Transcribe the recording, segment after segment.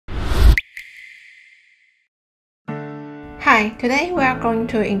Hi, today we are going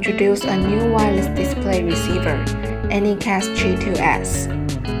to introduce a new wireless display receiver, AnyCast G2S.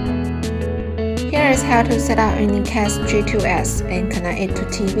 Here is how to set up AnyCast G2S and connect it to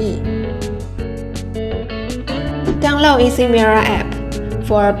TV. Download EZMira app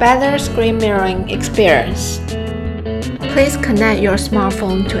for a better screen mirroring experience. Please connect your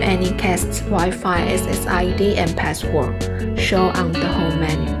smartphone to AnyCast's Wi-Fi SSID and password shown on the home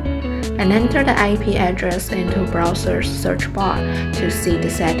menu, and enter the IP address into browser's search bar to see the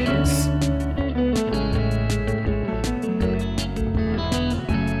settings.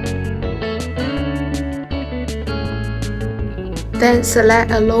 Then select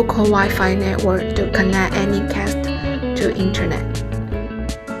a local Wi-Fi network to connect AnyCast to internet.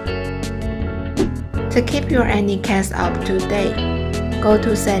 To keep your AnyCast up to date, go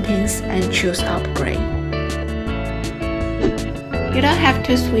to Settings and choose Upgrade. You don't have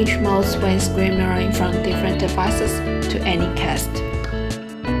to switch modes when screen mirroring from different devices to AnyCast.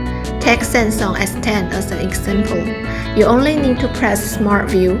 Take Samsung S10 as an example. You only need to press Smart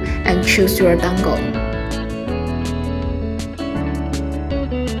View and choose your dongle.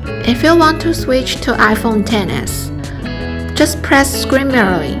 If you want to switch to iPhone XS, just press Screen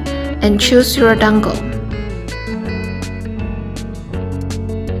Mirroring and choose your dongle.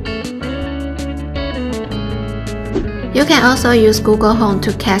 You can also use Google Home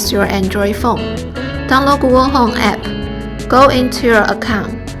to cast your Android phone. Download Google Home app, go into your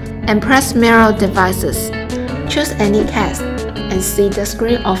account, and press Mirror Devices. Choose AnyCast and see the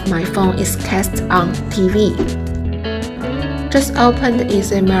screen of my phone is cast on TV. Just open the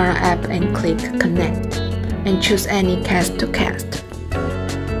EZMira app and click Connect, and choose AnyCast to cast.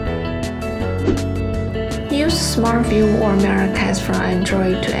 Use Smart View or Miracast from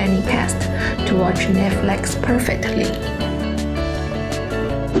Android to AnyCast to watch Netflix perfectly.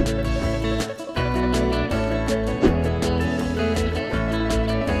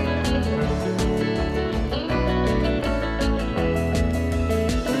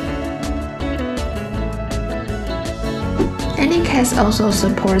 AnyCast also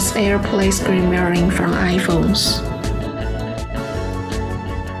supports AirPlay screen mirroring from iPhones.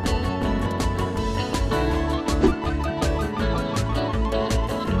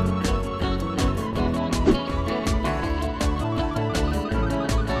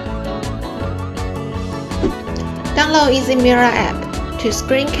 Download EZMira app to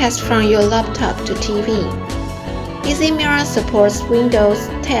screencast from your laptop to TV. EZMira supports Windows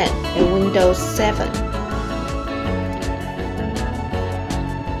 10 and Windows 7.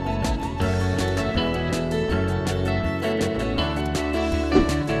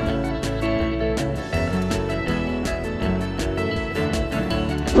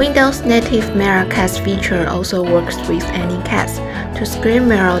 Windows native Miracast feature also works with AnyCast to screen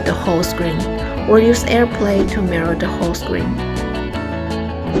mirror the whole screen, or use AirPlay to mirror the whole screen.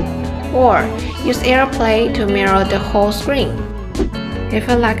 Or use AirPlay to mirror the whole screen. If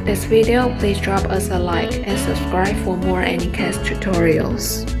you like this video, please drop us a like and subscribe for more AnyCast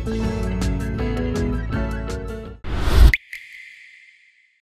tutorials.